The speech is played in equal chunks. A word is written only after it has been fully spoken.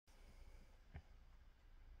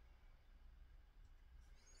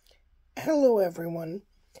Hello everyone.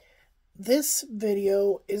 This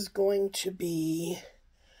video is going to be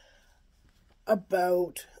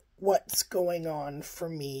about what's going on for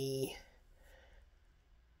me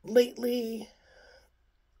lately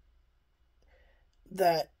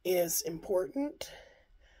that is important.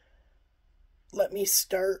 Let me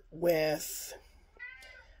start with,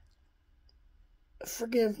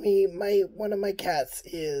 forgive me, one of my cats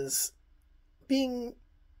is being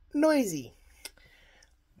noisy.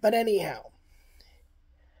 But anyhow,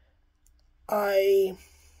 I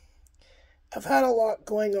have had a lot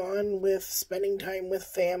going on with spending time with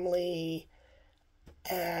family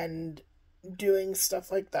and doing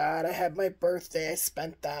stuff like that. I had my birthday, I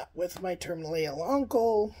spent that with my terminally ill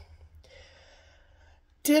uncle.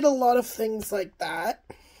 Did a lot of things like that.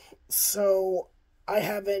 So I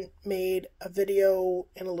haven't made a video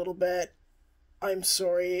in a little bit. I'm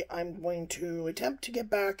sorry. I'm going to attempt to get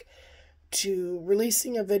back to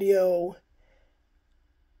releasing a video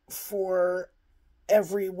for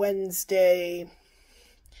every Wednesday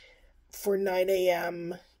for 9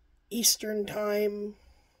 a.m. Eastern Time,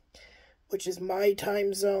 which is my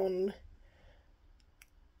time zone.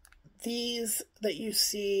 These that you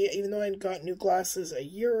see, even though I got new glasses a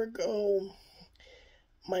year ago,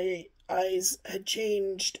 my eyes had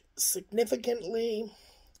changed significantly.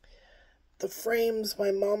 The frames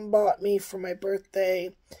my mom bought me for my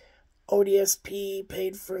birthday, ODSP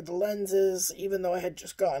paid for the lenses, even though I had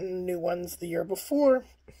just gotten new ones the year before,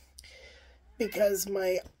 because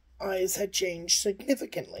my eyes had changed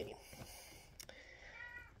significantly.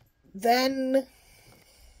 Then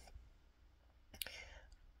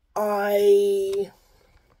I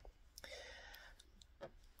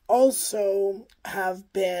also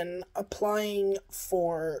have been applying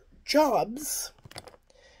for jobs.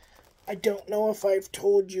 I don't know if I've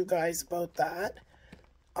told you guys about that.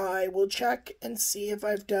 I will check and see if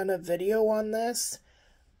I've done a video on this,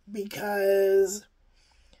 because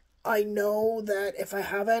I know that if I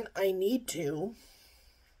haven't, I need to,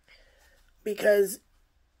 because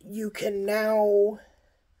you can now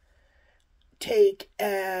take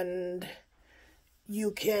and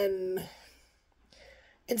you can,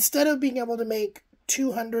 instead of being able to make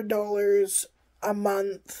 $200 a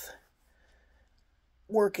month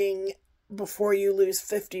working before you lose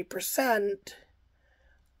 50%,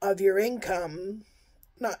 of your income,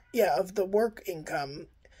 of the work income,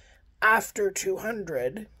 after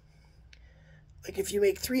 200, like if you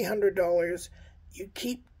make $300, you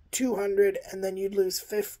keep 200 and then you'd lose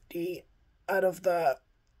 50 out of the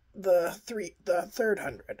third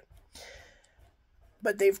 100.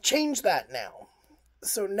 But they've changed that now.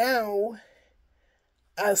 So now,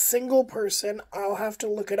 as a single person, I'll have to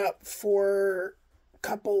look it up for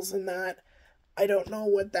couples and that. I don't know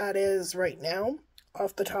what that is right now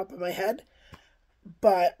off the top of my head,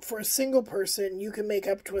 but for a single person you can make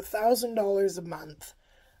up to $1,000 a month,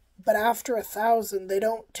 but after 1,000 they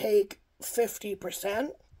don't take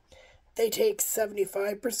 50%, they take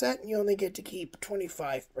 75%, and you only get to keep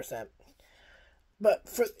 25%. But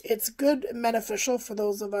it's good and beneficial for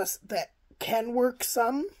those of us that can work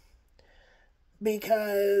some,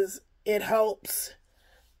 because it helps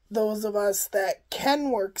those of us that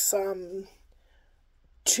can work some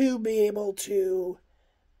to be able to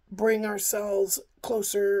bring ourselves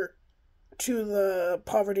closer to the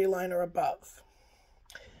poverty line or above.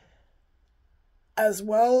 As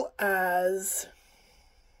well as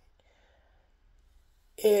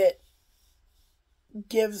it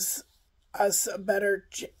gives us a better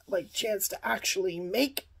chance to actually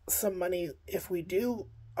make some money if we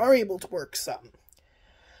are able to work some.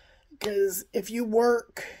 Because if you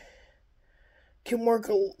can work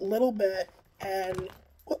a little bit and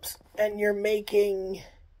you're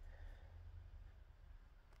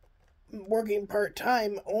working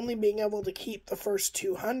part-time, only being able to keep the first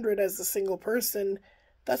 200 as a single person,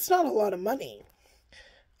 that's not a lot of money.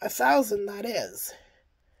 1,000, that is.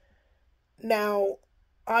 Now,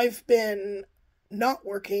 I've been not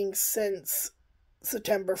working since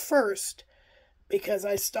September 1st, because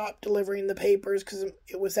I stopped delivering the papers because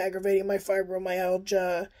it was aggravating my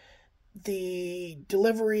fibromyalgia. The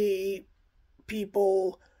delivery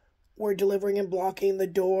people were delivering and blocking the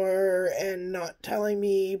door and not telling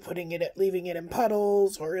me, leaving it in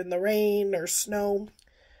puddles or in the rain or snow.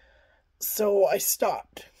 So I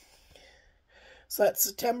stopped. So that's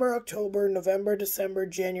September, October, November, December,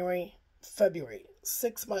 January, February.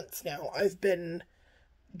 6 months now I've been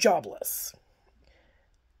jobless.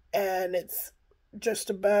 And it's just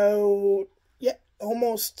about,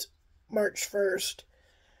 almost March 1st.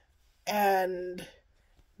 And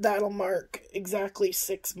that'll mark exactly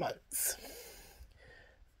 6 months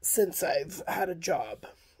since I've had a job.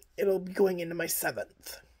 it'll be going into my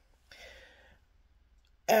 7th.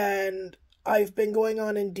 And I've been going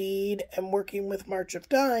on Indeed and working with March of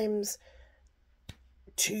Dimes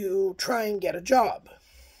to try and get a job.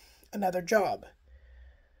 Another job.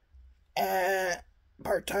 A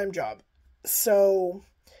part-time job. So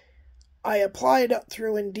I applied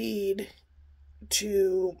through Indeed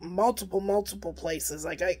to multiple places.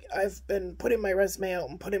 Like I've been putting my resume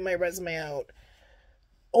out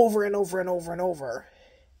over and over.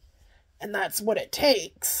 And that's what it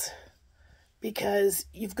takes. Because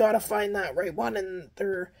you've got to find that right one, and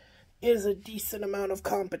there is a decent amount of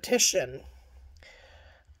competition.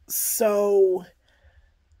 So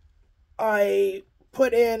I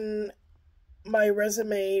put in my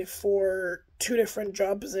resume for 2 different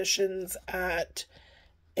job positions at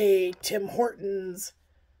a Tim Hortons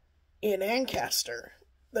in Ancaster.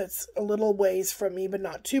 That's a little ways from me, but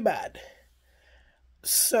not too bad.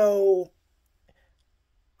 So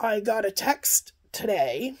I got a text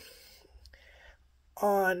today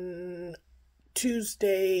on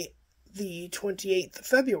Tuesday, the 28th of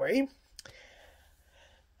February,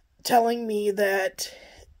 telling me that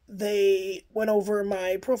they went over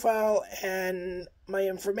my profile and my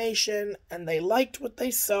information, and they liked what they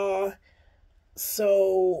saw,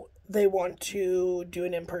 so they want to do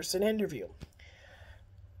an in-person interview.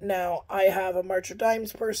 Now, I have a March of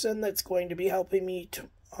Dimes person that's going to be helping me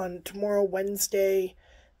on tomorrow, Wednesday,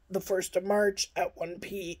 the 1st of March at 1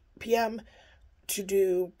 p.m., to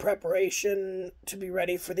do preparation to be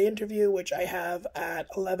ready for the interview, which I have at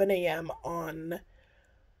 11 a.m. on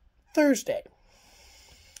Thursday.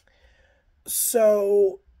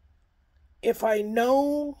 So if I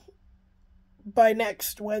know by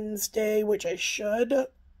next Wednesday, which I should,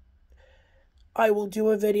 I will do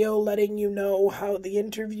a video letting you know how the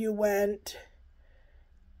interview went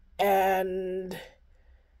and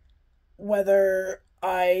whether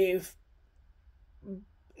I've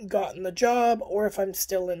gotten the job or if I'm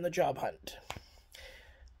still in the job hunt.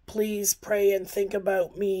 Please pray and think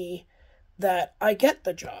about me that I get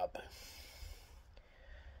the job.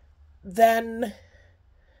 Then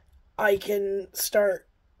I can start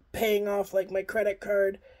paying off like my credit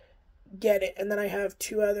card, get it, and then I have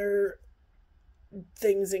 2 other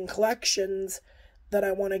things in collections that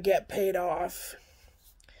I want to get paid off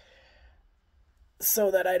so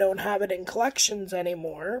that I don't have it in collections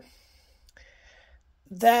anymore.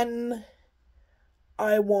 Then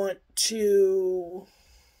I want to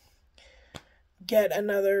get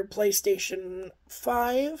another PlayStation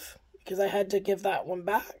 5 because I had to give that one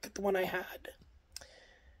back, the one I had.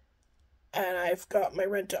 And I've got my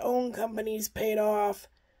rent-to-own companies paid off.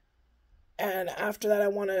 And after that, I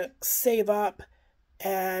want to save up.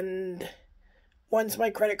 And once my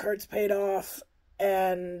credit card's paid off,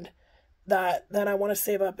 and that, then I want to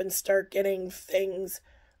save up and start getting things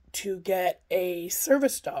to get a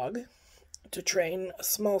service dog, to train a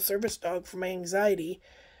small service dog for my anxiety,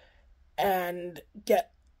 and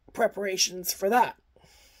get preparations for that.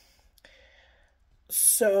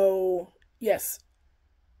 So, yes,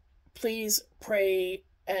 please pray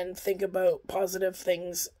and think about positive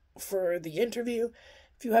things for the interview.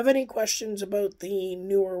 If you have any questions about the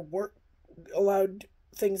newer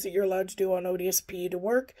things that you're allowed to do on ODSP to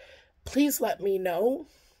work, please let me know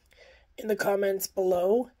in the comments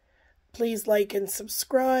below. Please like and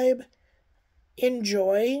subscribe.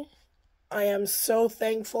 Enjoy. I am so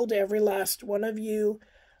thankful to every last one of you.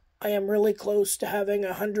 I am really close to having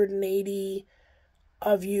 180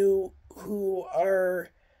 of you who are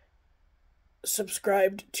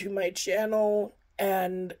subscribed to my channel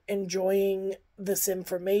and enjoying this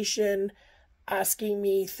information, asking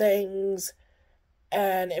me things,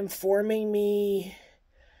 and informing me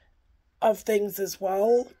of things as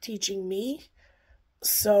well, teaching me.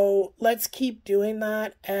 So let's keep doing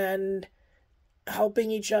that and helping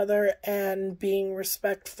each other and being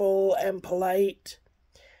respectful and polite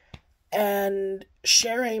and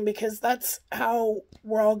sharing, because that's how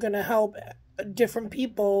we're all going to help. Different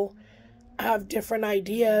people have different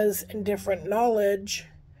ideas and different knowledge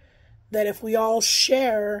that if we all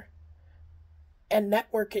share and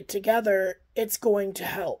network it together, it's going to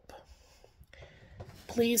help.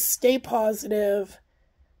 Please stay positive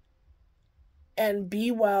and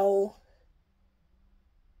be well,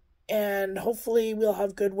 and hopefully we'll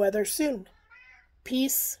have good weather soon.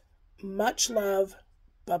 Peace, much love,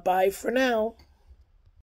 bye-bye for now.